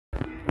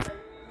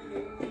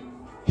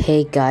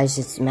Hey guys,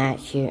 it's Matt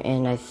here,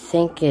 and I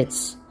think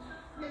it's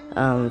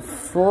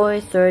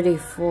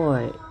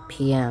 4:34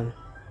 p.m.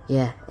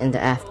 Yeah, in the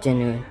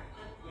afternoon.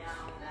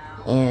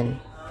 And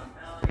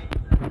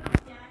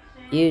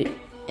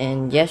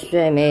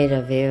yesterday I made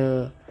a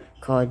video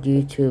called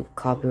YouTube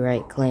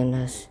Copyright Claimed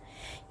Us.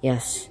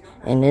 Yes,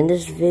 and in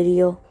this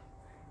video,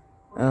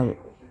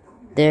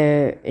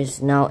 there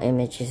is no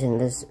images in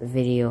this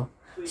video.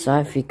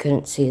 Sorry if you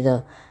couldn't see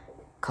the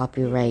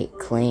copyright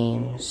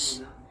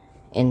claims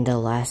in the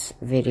last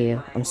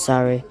video. I'm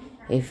sorry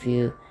if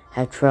you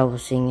have trouble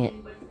seeing it.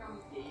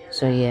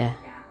 So yeah,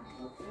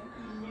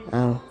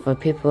 for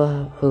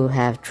people who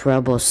have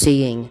trouble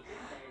seeing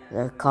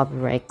the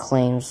copyright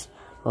claims,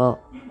 well,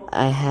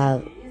 I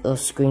have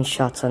those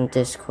screenshots on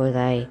Discord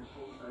that I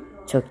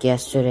took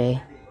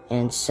yesterday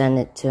and sent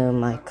it to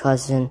my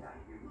cousin.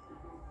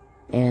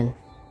 And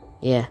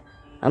yeah,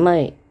 I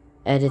might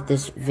edit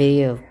this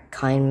video of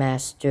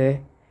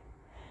KineMaster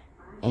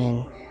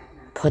and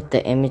put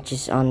the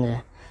images on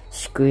the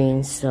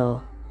screen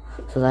so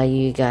that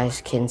you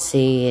guys can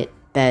see it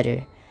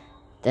better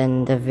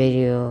than the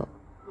video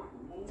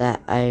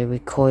that I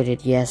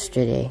recorded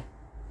yesterday.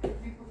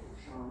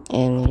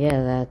 And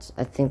yeah,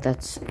 I think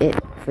that's it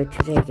for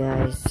today,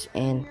 guys.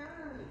 And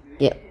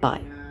yeah,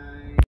 bye.